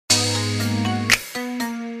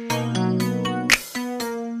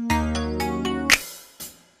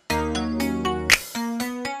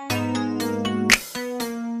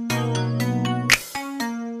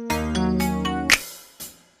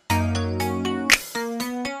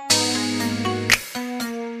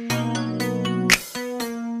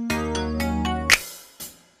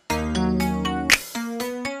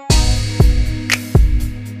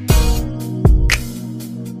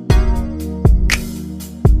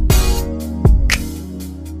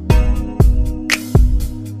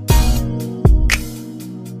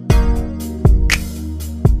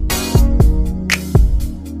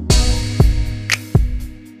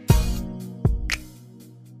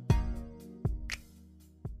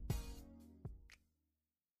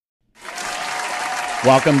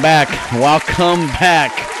Welcome back. Welcome back.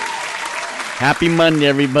 Happy Monday,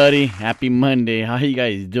 everybody. Happy Monday. How are you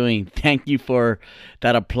guys doing? Thank you for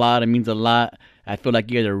that applaud. It means a lot. I feel like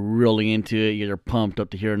you guys are really into it. You guys are pumped up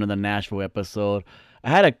to hear another Nashville episode. I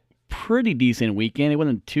had a pretty decent weekend. It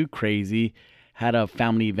wasn't too crazy. Had a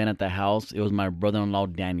family event at the house. It was my brother-in-law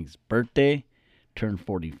Danny's birthday. Turned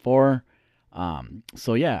 44.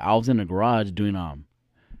 So yeah, I was in the garage doing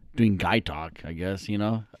guy talk, I guess, you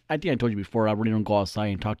know. I think I told you before, I really don't go outside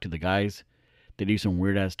and talk to the guys. They do some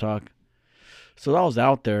weird ass talk. So I was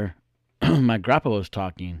out there. My grandpa was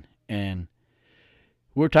talking, and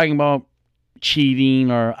we were talking about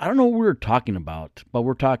cheating, or I don't know what we were talking about, but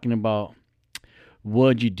we're talking about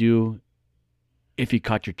what'd you do if you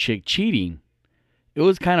caught your chick cheating. It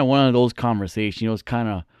was kind of one of those conversations. It was kind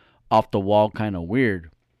of off the wall, kind of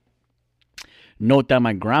weird. Note that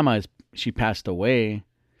my grandma, she passed away.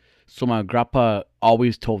 So my grandpa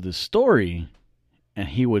always told this story, and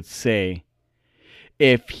he would say,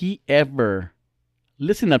 if he ever,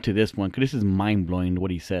 listen up to this one, because this is mind-blowing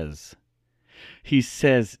what he says. He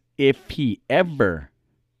says, if he ever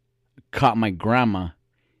caught my grandma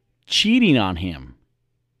cheating on him,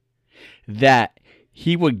 that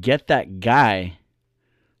he would get that guy,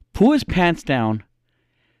 pull his pants down,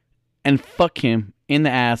 and fuck him in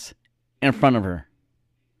the ass in front of her.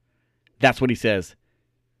 That's what he says.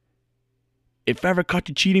 If I ever caught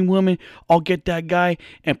you cheating, woman, I'll get that guy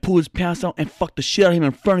and pull his pants out and fuck the shit out of him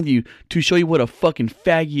in front of you to show you what a fucking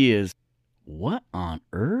fag he is. What on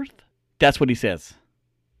earth? That's what he says.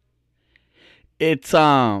 It's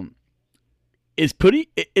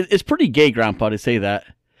pretty gay, Grandpa, to say that,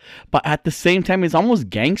 but at the same time, it's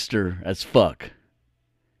almost gangster as fuck.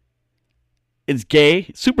 It's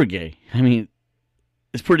gay, super gay. I mean,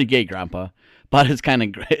 it's pretty gay, Grandpa. But it's kind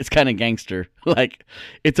of gangster. Like,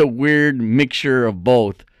 it's a weird mixture of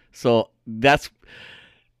both. So that's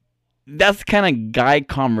the kind of guy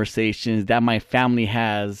conversations that my family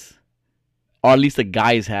has, or at least the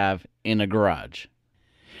guys have, in a garage.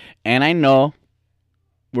 And I know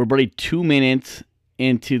we're barely 2 minutes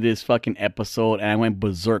into this fucking episode, and I went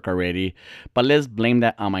berserk already. But let's blame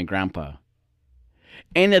that on my grandpa.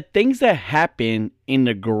 And the things that happen in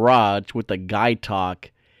the garage with the guy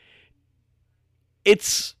talk,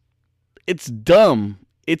 it's dumb.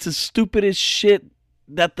 It's the stupidest shit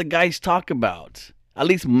that the guys talk about. At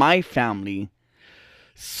least my family.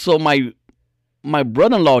 So my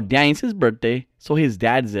brother-in-law, Danny, it's his birthday. So his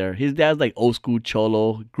dad's there. His dad's like old school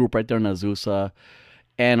cholo. Grew up right there in Azusa.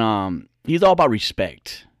 And he's all about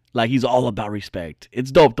respect. Like, he's all about respect.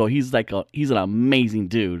 It's dope though. He's an amazing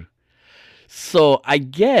dude. So I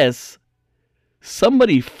guess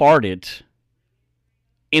somebody farted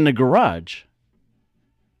in the garage.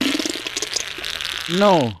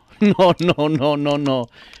 No. It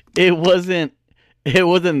wasn't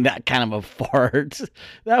that kind of a fart.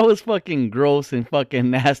 That was fucking gross and fucking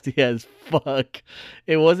nasty as fuck.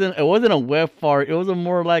 It wasn't a wet fart. It was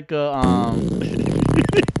more like a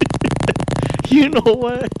you know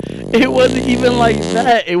what? It wasn't even like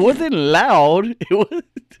that. It wasn't loud.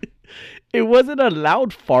 It wasn't a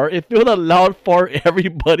loud fart. If it was a loud fart,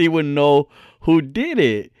 everybody would know who did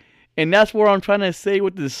it. And that's what I'm trying to say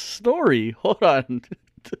with this story. Hold on.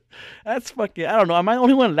 That's fucking, I don't know. Am I the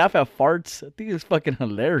only one to laugh at farts? I think it's fucking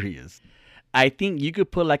hilarious. I think you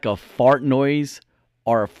could put like a fart noise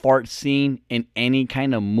or a fart scene in any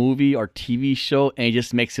kind of movie or TV show, and it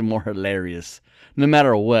just makes it more hilarious. No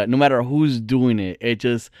matter what, no matter who's doing it, it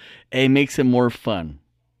makes it more fun.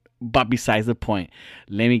 But besides the point,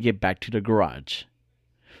 let me get back to the garage.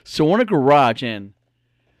 So we're in a garage, and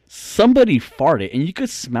somebody farted, and you could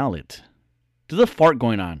smell it. There's a fart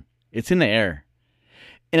going on. It's in the air.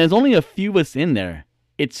 And there's only a few of us in there.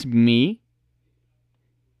 It's me,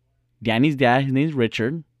 Danny's dad, his name's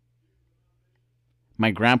Richard,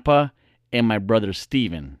 my grandpa, and my brother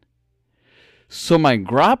Steven. So my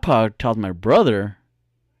grandpa tells my brother,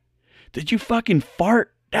 did you fucking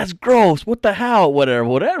fart? That's gross. What the hell?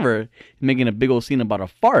 Whatever. Making a big old scene about a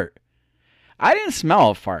fart. I didn't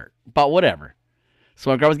smell a fart, but whatever. So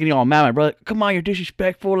my grandma's getting all mad. My brother, come on, you're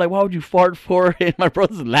disrespectful. Like, why would you fart for? And my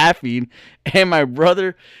brother's laughing. And my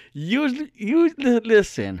brother, usually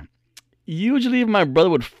if my brother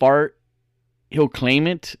would fart, he'll claim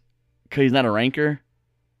it because he's not a ranker.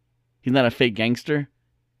 He's not a fake gangster.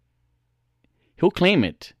 He'll claim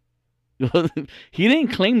it. He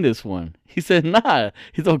didn't claim this one. He said, nah.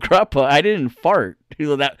 He's like, grandpa, I didn't fart. He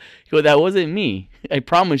goes, that wasn't me. I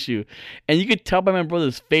promise you. And you could tell by my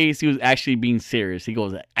brother's face, he was actually being serious. He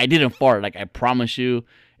goes, I didn't fart. Like, I promise you,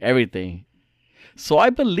 everything. So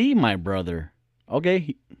I believe my brother.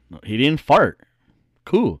 Okay, he didn't fart.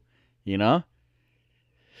 Cool, you know?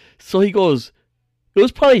 So he goes, it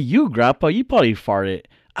was probably you, Grandpa. You probably farted.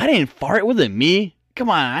 I didn't fart. It wasn't me. Come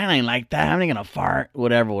on, I ain't like that. I'm not gonna fart.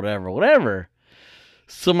 Whatever.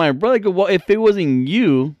 So my brother goes, well, if it wasn't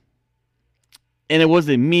you and it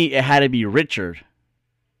wasn't me, it had to be Richard.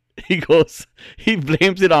 He goes, he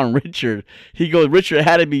blames it on Richard. He goes, Richard, it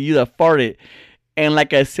had to be you that farted. And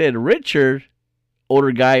like I said, Richard,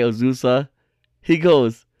 older guy, Azusa, he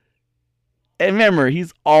goes, and remember,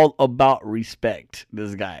 he's all about respect,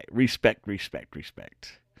 this guy. Respect.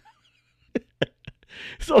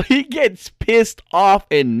 So he gets pissed off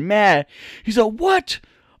and mad. He's like, what?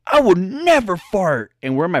 I would never fart.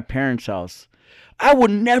 And we're at my parents' house. I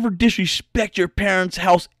would never disrespect your parents'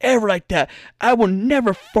 house ever like that. I would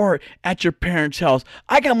never fart at your parents' house.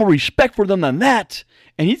 I got more respect for them than that.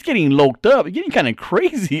 And he's getting loked up. He's getting kind of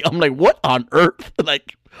crazy. I'm like, what on earth?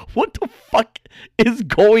 Like, what the fuck is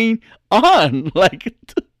going on? Like,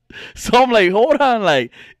 so I'm like, hold on.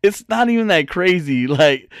 Like, it's not even that crazy.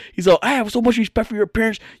 Like, he's like, I have so much respect for your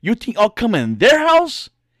parents. You think I'll come in their house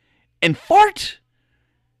and fart?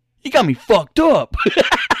 You got me fucked up.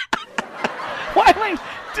 Why am I,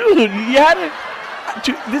 dude? You had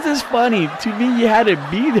to. This is funny to me. You had to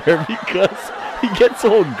be there because he gets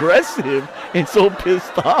so aggressive and so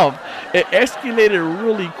pissed off. It escalated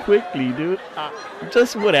really quickly, dude.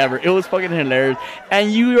 Just whatever. It was fucking hilarious.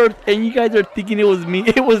 And you guys are thinking it was me.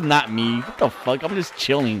 It was not me. What the fuck? I'm just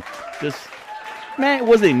chilling. Man, it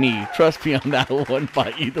wasn't me. Trust me on that one.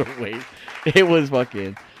 But either way, it was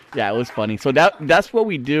fucking. Yeah, it was funny. So that's what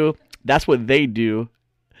we do. That's what they do.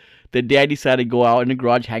 The day I decided to go out in the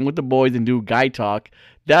garage, hang with the boys, and do guy talk.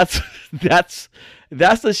 That's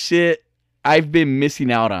the shit I've been missing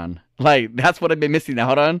out on. Like, that's what I've been missing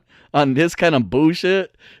out on this kind of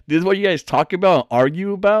bullshit. This is what you guys talk about and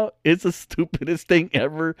argue about. It's the stupidest thing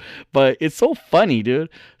ever, but it's so funny, dude.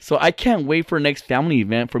 So I can't wait for next family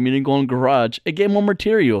event for me to go in the garage and get more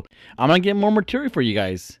material. I'm going to get more material for you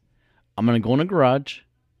guys. I'm going to go in the garage,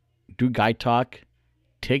 do guy talk,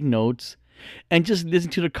 take notes, and just listen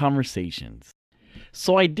to the conversations.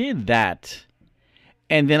 So I did that.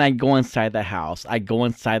 And then I go inside the house.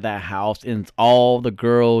 And it's all the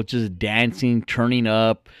girls just dancing, turning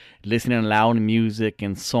up, listening to loud music,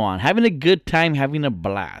 and so on. Having a good time, having a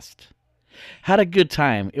blast. Had a good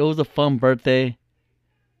time. It was a fun birthday.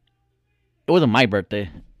 It wasn't my birthday.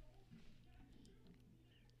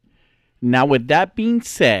 Now, with that being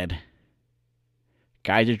said,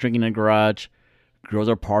 guys are drinking in the garage. Girls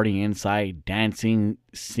are partying inside, dancing,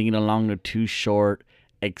 singing along to Too Short,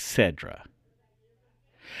 etc.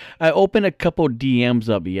 I opened a couple DMs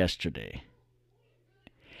up yesterday.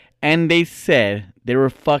 And they said they were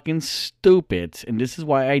fucking stupid. And this is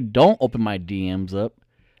why I don't open my DMs up.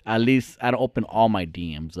 At least I don't open all my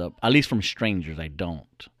DMs up. At least from strangers, I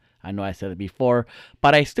don't. I know I said it before,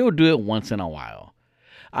 but I still do it once in a while.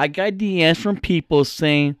 I got DMs from people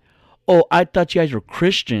saying, oh, I thought you guys were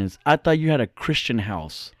Christians. I thought you had a Christian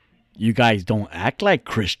house. You guys don't act like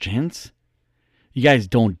Christians. You guys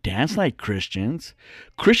don't dance like Christians.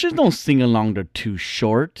 Christians don't sing along to Too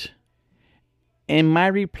Short. And my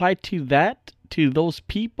reply to that, to those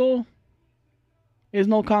people, is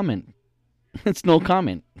no comment. It's no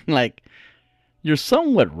comment. Like, you're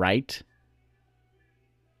somewhat right.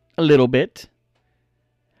 A little bit.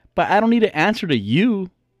 But I don't need to answer to you.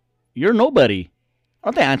 You're nobody. I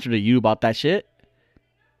don't have to answer to you about that shit.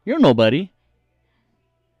 You're nobody.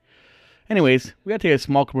 Anyways, we gotta take a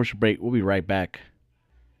small commercial break. We'll be right back.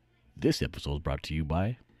 This episode is brought to you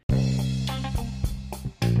by...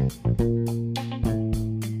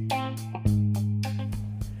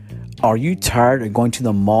 Are you tired of going to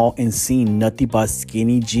the mall and seeing nothing but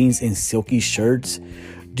skinny jeans and silky shirts?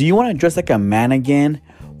 Do you want to dress like a man again?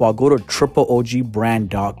 Well, go to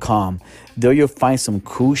tripleogbrand.com. There you'll find some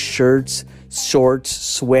cool shirts, shorts,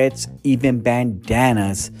 sweats, even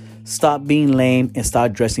bandanas. Stop being lame and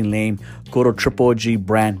start dressing lame. Go to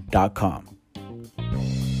tripleogbrand.com.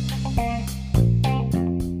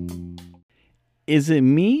 Is it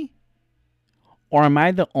me? Or am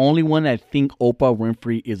I the only one that think Oprah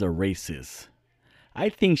Winfrey is a racist? I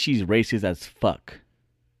think she's racist as fuck.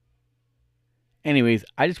 Anyways,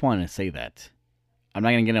 I just wanted to say that. I'm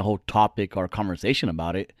not going to get a whole topic or conversation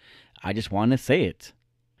about it. I just wanted to say it.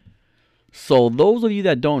 So those of you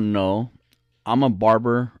that don't know, I'm a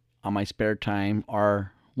barber on my spare time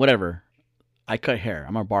or whatever. I cut hair.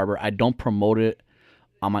 I'm a barber. I don't promote it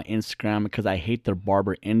on my Instagram because I hate the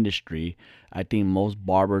barber industry. I think most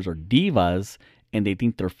barbers are divas and they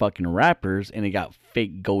think they're fucking rappers and they got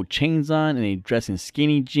fake gold chains on and they dress in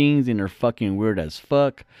skinny jeans and they're fucking weird as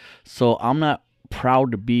fuck. So I'm not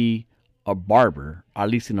proud to be a barber, at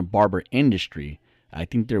least in the barber industry. I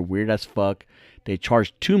think they're weird as fuck. They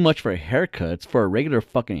charge too much for haircuts. For a regular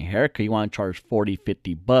fucking haircut, you want to charge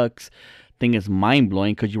 $40-$50. I think it's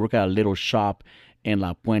mind-blowing because you work at a little shop in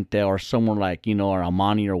La Puente or somewhere like, or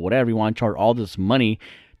Amani or whatever. You want to charge all this money.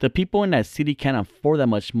 The people in that city can't afford that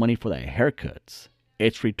much money for their haircuts.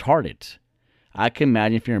 It's retarded. I can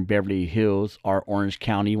imagine if you're in Beverly Hills or Orange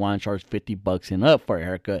County, you want to charge $50 and up for a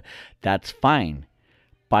haircut. That's fine.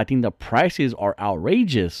 But I think the prices are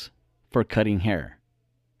outrageous for cutting hair.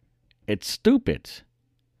 It's stupid.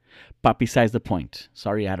 But besides the point.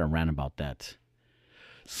 Sorry I had a rant about that.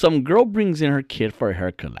 Some girl brings in her kid for a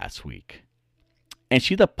haircut last week. And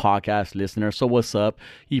she's a podcast listener, so what's up?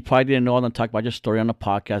 You probably didn't know I'm going to talk about your story on the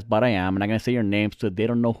podcast, but I am. And I'm going to say your name so they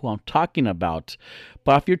don't know who I'm talking about.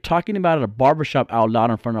 But if you're talking about it at a barbershop out loud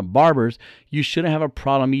in front of barbers, you shouldn't have a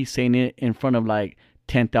problem me saying it in front of like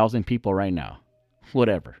 10,000 people right now.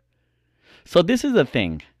 Whatever. So this is the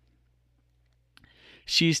thing.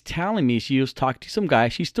 She's telling me she was talking to some guy.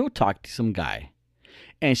 She still talking to some guy.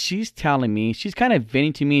 And she's telling me, she's kind of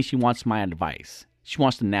venting to me, she wants my advice. She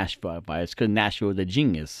wants the Nashville advice because Nashville is a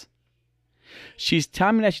genius. She's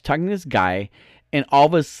telling me that she's talking to this guy, and all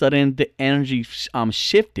of a sudden the energy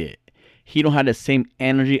shifted. He don't have the same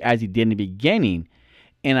energy as he did in the beginning.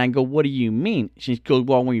 And I go, what do you mean? She goes,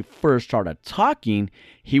 well, when we first started talking,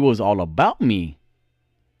 he was all about me.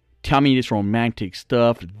 Tell me this romantic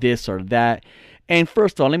stuff, this or that. And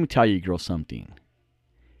first of all, let me tell you, girl, something.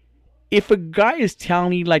 If a guy is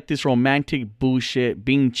telling you like this romantic bullshit,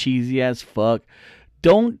 being cheesy as fuck,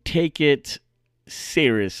 don't take it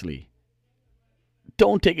seriously.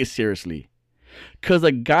 Don't take it seriously. Because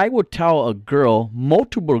a guy will tell a girl,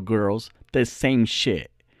 multiple girls, the same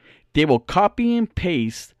shit. They will copy and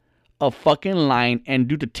paste a fucking line and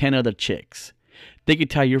do to 10 other chicks. They can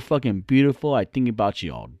tell you're fucking beautiful, I think about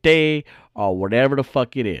you all day, or whatever the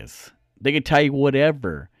fuck it is. They can tell you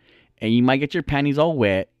whatever. And you might get your panties all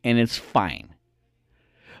wet, and it's fine.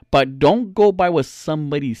 But don't go by what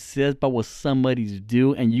somebody says, by what somebody's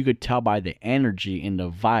do, and you could tell by the energy and the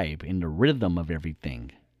vibe and the rhythm of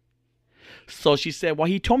everything. So she said, well,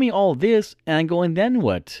 he told me all this, and I go, and then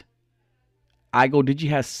what? I go, did you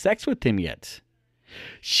have sex with him yet?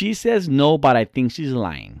 She says no, but I think she's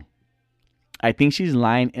lying. I think she's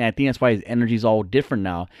lying, and I think that's why his energy's all different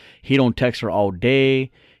now. He don't text her all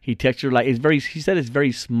day. He texts her like he said it's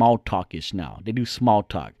very small talkish now. They do small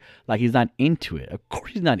talk. Like he's not into it. Of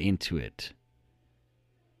course he's not into it.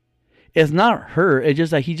 It's not her. It's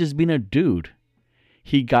just like he's just being a dude.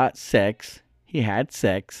 He got sex. He had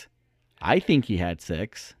sex. I think he had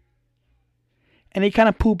sex. And he kind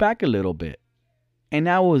of pulled back a little bit. And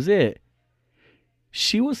that was it.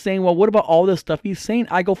 She was saying, well, what about all the stuff he's saying?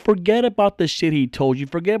 I go, forget about the shit he told you.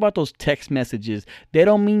 Forget about those text messages. They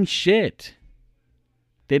don't mean shit.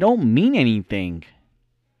 They don't mean anything.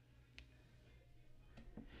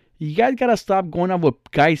 You guys gotta stop going on what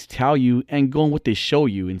guys tell you and going what they show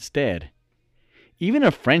you instead. Even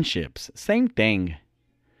in friendships, same thing.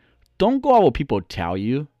 Don't go on what people tell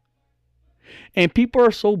you. And people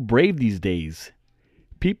are so brave these days.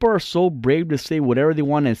 People are so brave to say whatever they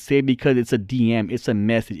want to say because it's a DM, it's a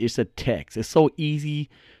message, it's a text. It's so easy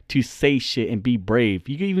to say shit and be brave.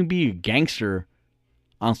 You can even be a gangster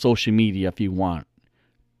on social media if you want.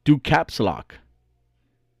 Do caps lock.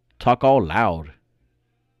 Talk all loud.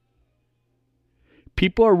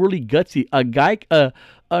 People are really gutsy. A guy, a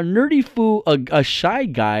nerdy fool, a shy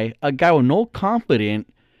guy, a guy with no confidence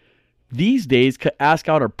these days could ask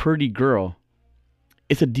out a pretty girl.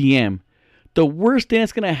 It's a DM. The worst thing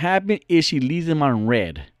that's going to happen is she leaves him on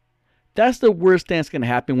red. That's the worst thing that's going to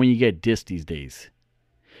happen when you get dissed these days.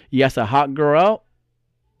 You ask a hot girl out,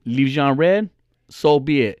 leaves you on red, so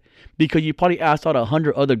be it. Because you probably asked out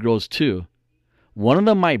 100 other girls too. One of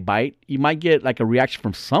them might bite. You might get like a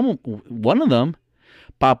reaction from one of them.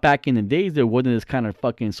 But back in the days, there wasn't this kind of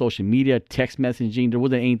fucking social media, text messaging. There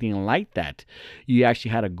wasn't anything like that. You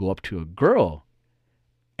actually had to go up to a girl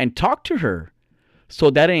and talk to her. So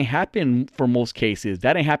that ain't happen for most cases.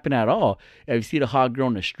 That ain't happen at all. If you see the hot girl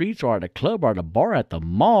on the streets or at a club or at a bar at the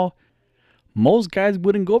mall, most guys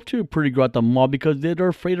wouldn't go up to a pretty girl at the mall because they're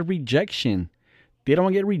afraid of rejection. They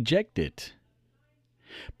don't get rejected.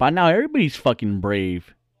 But now everybody's fucking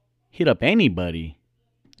brave. Hit up anybody.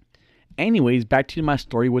 Anyways, back to my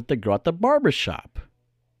story with the girl at the barbershop.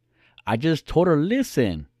 I just told her,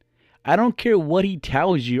 listen, I don't care what he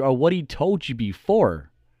tells you or what he told you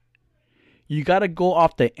before. You got to go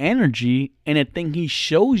off the energy and the thing he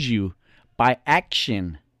shows you by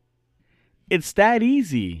action. It's that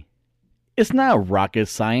easy. It's not rocket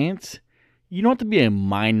science. You don't have to be a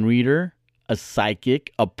mind reader, a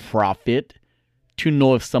psychic, a prophet to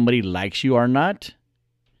know if somebody likes you or not.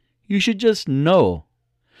 You should just know.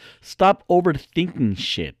 Stop overthinking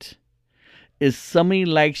shit. If somebody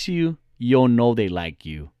likes you, you'll know they like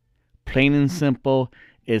you. Plain and simple,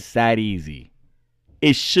 it's that easy.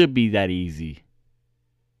 It should be that easy.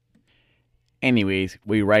 Anyways,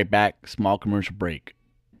 we'll be right back. Small commercial break.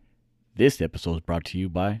 This episode is brought to you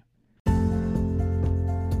by...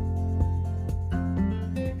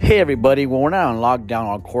 Hey everybody, when we're not on lockdown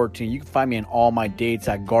or quarantine, you can find me on all my dates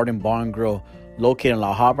at Garden Bar and Grill, located in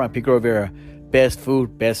La Habra and Pico Rivera. Best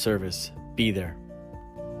food, best service. Be there.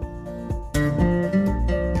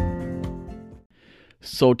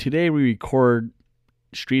 So today we record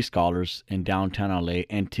Street Scholars in downtown LA,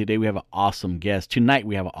 and today we have an awesome guest. Tonight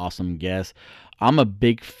we have an awesome guest. I'm a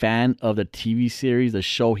big fan of the TV series, the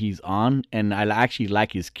show he's on, and I actually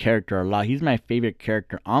like his character a lot. He's my favorite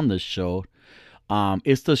character on the show.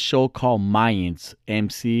 It's the show called Mayans,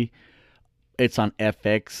 MC. It's on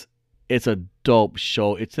FX. It's a dope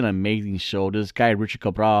show. It's an amazing show. This guy, Richard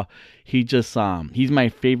Cabral, he's my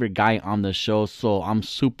favorite guy on the show, so I'm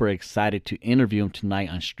super excited to interview him tonight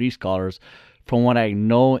on Street Scholars. From what I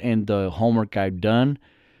know and the homework I've done,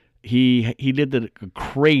 he lived a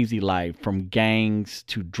crazy life, from gangs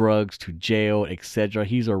to drugs to jail, etc.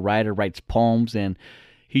 He's a writer, writes poems, and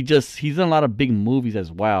he's in a lot of big movies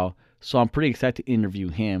as well. So I'm pretty excited to interview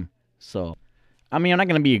him. So, I mean, I'm not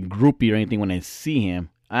gonna be a groupie or anything when I see him.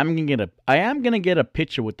 I am gonna get a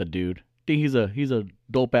picture with the dude. I think he's a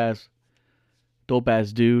dope ass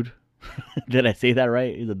dude. Did I say that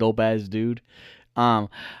right? He's a dope ass dude. I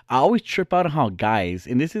always trip out on how guys,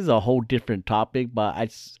 and this is a whole different topic, but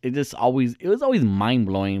it was always mind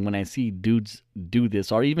blowing when I see dudes do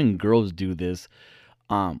this, or even girls do this.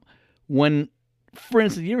 When, for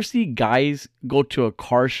instance, you ever see guys go to a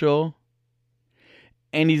car show,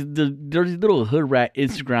 and there's these little hood rat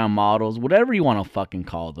Instagram models, whatever you want to fucking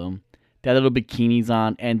call them. They have little bikinis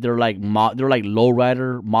on, and they're like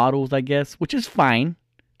lowrider models, I guess, which is fine.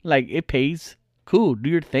 Like, it pays. Cool, do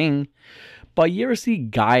your thing. But you ever see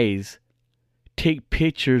guys take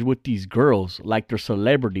pictures with these girls like they're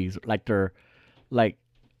celebrities, like they're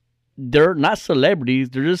not celebrities,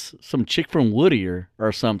 they're just some chick from Whittier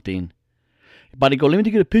or something. But they go, let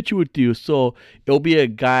me get a picture with you. So it'll be a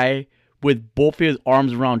guy with both his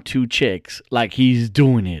arms around two chicks, like he's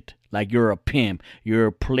doing it. Like, you're a pimp, you're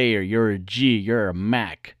a player, you're a G, you're a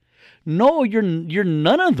Mac. No, you're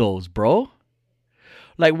none of those, bro.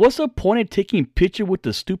 Like, what's the point of taking a picture with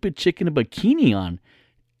the stupid chick in a bikini on?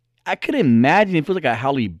 I could imagine if it was like a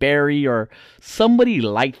Halle Berry or somebody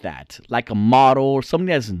like that, like a model or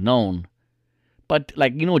somebody that's known. But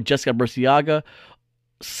like, Jessica Balenciaga,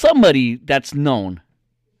 somebody that's known.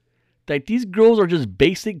 Like, these girls are just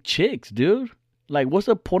basic chicks, dude. Like, what's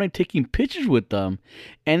the point of taking pictures with them?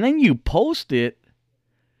 And then you post it.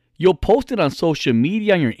 You'll post it on social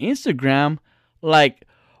media, on your Instagram. Like,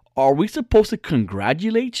 are we supposed to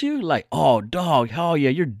congratulate you? Like, oh, dog, hell yeah,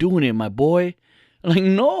 you're doing it, my boy. Like,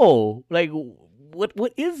 no. Like,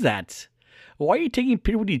 what is that? Why are you taking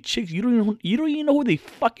pictures with these chicks? You don't even know who they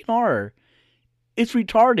fucking are. It's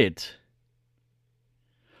retarded.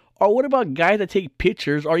 Or what about guys that take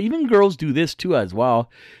pictures, or even girls do this too as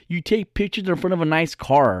well. You take pictures in front of a nice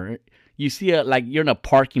car. You see like you're in a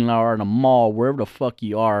parking lot or in a mall, wherever the fuck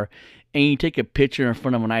you are, and you take a picture in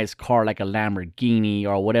front of a nice car like a Lamborghini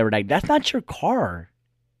or whatever. Like, that's not your car.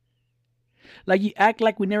 Like, you act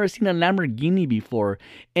like we never seen a Lamborghini before.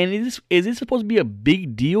 And is it supposed to be a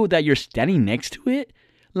big deal that you're standing next to it?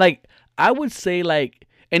 Like, I would say, like,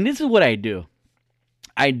 and this is what I do.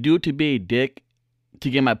 I do it to be a dick, to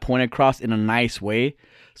get my point across in a nice way.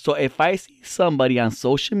 So if I see somebody on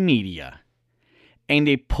social media and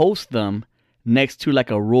they post them next to like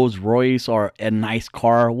a Rolls Royce or a nice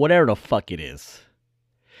car, whatever the fuck it is,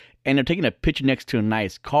 and they're taking a picture next to a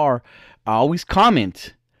nice car, I always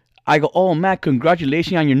comment. I go, oh man,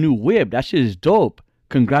 congratulations on your new whip. That shit is dope.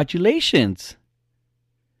 Congratulations.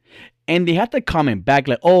 And they have to comment back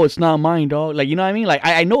like, oh, it's not mine, dog. Like, you know what I mean? Like,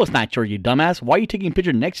 I know it's not yours, you dumbass. Why are you taking a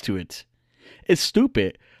picture next to it? It's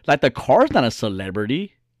stupid. Like, the car's not a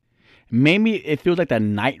celebrity. Maybe it feels like a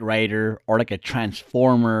Knight Rider or like a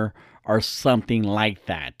Transformer or something like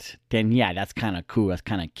that. Then yeah, that's kind of cool. That's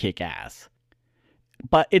kind of kick-ass.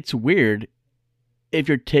 But it's weird if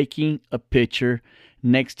you're taking a picture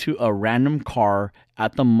next to a random car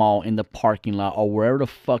at the mall, in the parking lot, or wherever the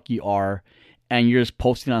fuck you are, and you're just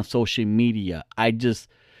posting on social media.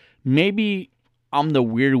 Maybe I'm the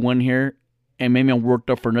weird one here, and maybe I'm worked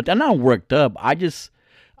up for nothing. I'm not worked up. I'm just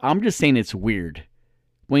saying it's weird.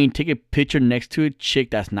 When you take a picture next to a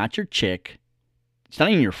chick that's not your chick, it's not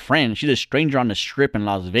even your friend, she's a stranger on the strip in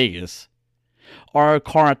Las Vegas, or a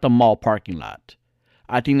car at the mall parking lot.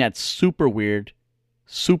 I think that's super weird,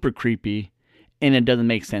 super creepy, and it doesn't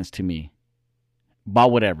make sense to me.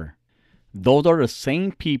 But whatever. Those are the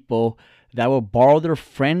same people that will borrow their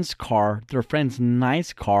friend's car, their friend's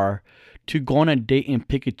nice car, to go on a date and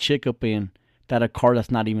pick a chick up in that a car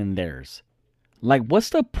that's not even theirs. Like, what's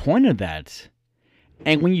the point of that?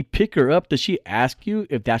 And when you pick her up, does she ask you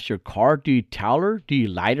if that's your car? Do you tell her? Do you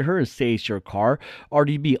lie to her and say it's your car? Or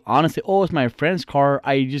do you be honest and say, oh, it's my friend's car.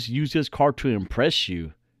 I just use this car to impress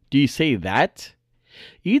you. Do you say that?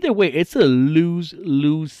 Either way, it's a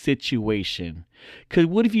lose-lose situation. Because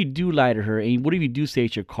what if you do lie to her, and what if you do say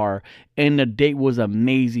it's your car, and the date was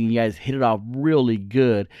amazing, you guys hit it off really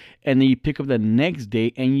good, and then you pick up the next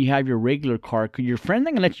date, and you have your regular car, because your friend's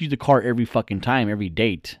not going to let you use the car every fucking time, every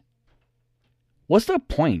date. What's the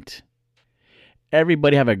point?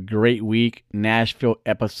 Everybody have a great week. Nashville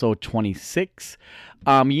episode 26.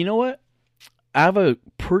 You know what? I have a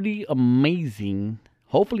pretty amazing,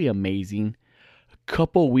 hopefully amazing,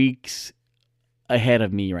 couple weeks ahead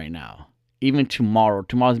of me right now. Even tomorrow.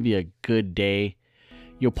 Tomorrow's gonna be a good day.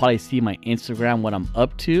 You'll probably see my Instagram, what I'm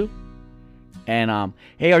up to. And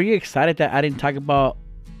hey, are you excited that I didn't talk about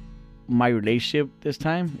my relationship this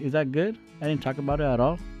time? Is that good? I didn't talk about it at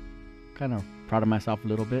all. Kind of proud of myself a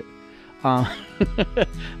little bit.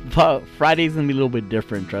 But Friday's gonna be a little bit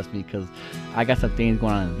different, trust me, because I got some things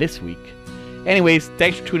going on this week. Anyways,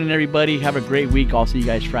 thanks for tuning in, everybody. Have a great week. I'll see you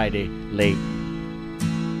guys Friday. Late.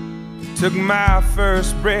 Took my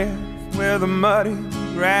first breath where the muddy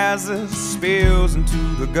rises, spills into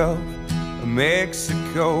the Gulf of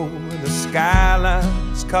Mexico. The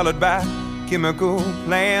skyline's colored by chemical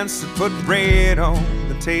plants that put bread on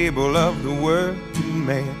the table of the working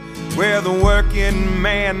man, where the working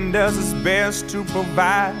man does his best to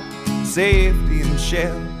provide safety and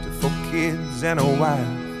shelter for kids and a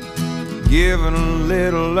wife, giving a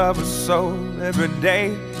little of a soul every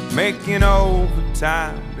day, making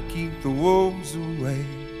overtime to keep the wolves away.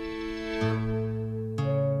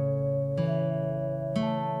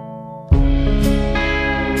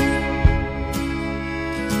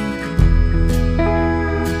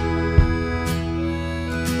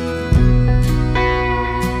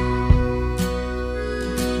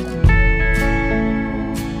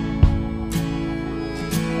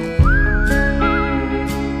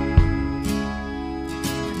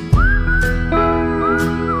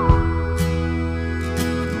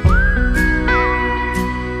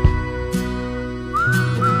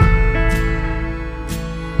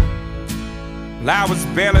 I was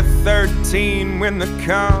barely 13 when the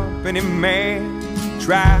company man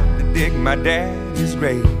tried to dig my daddy's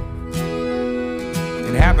grave.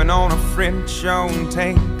 It happened on a French-owned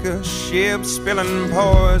tanker ship, spilling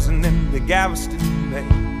poison into Galveston Bay,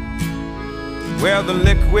 where the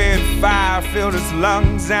liquid fire filled his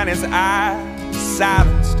lungs and his eyes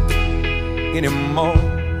silenced any more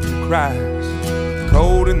cries.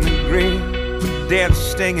 Cold in the grave, with death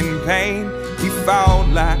stinging pain, he fought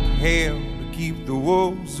like hell to keep the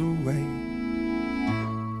wolves away.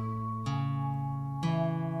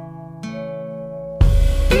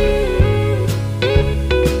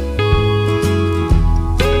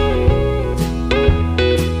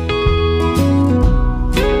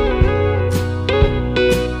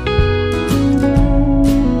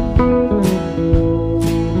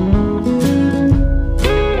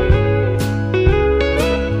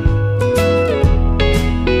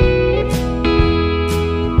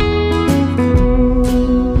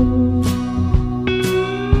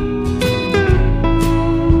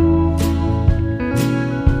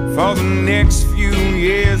 For the next few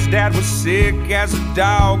years, Dad was sick as a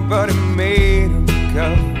dog, but he made a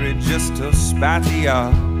recovery just to spite the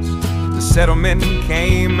odds. The settlement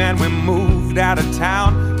came and we moved out of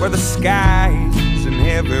town, where the sky isn't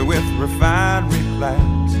heavy with refinery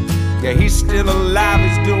clouds. Yeah, he's still alive,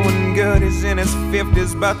 he's doing good, he's in his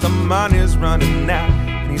 50s, but the money's running out,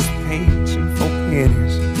 and he's painting for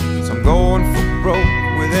pennies. So I'm going for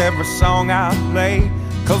broke with every song I play,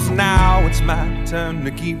 'cause now it's my turn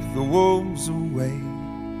to keep the wolves away.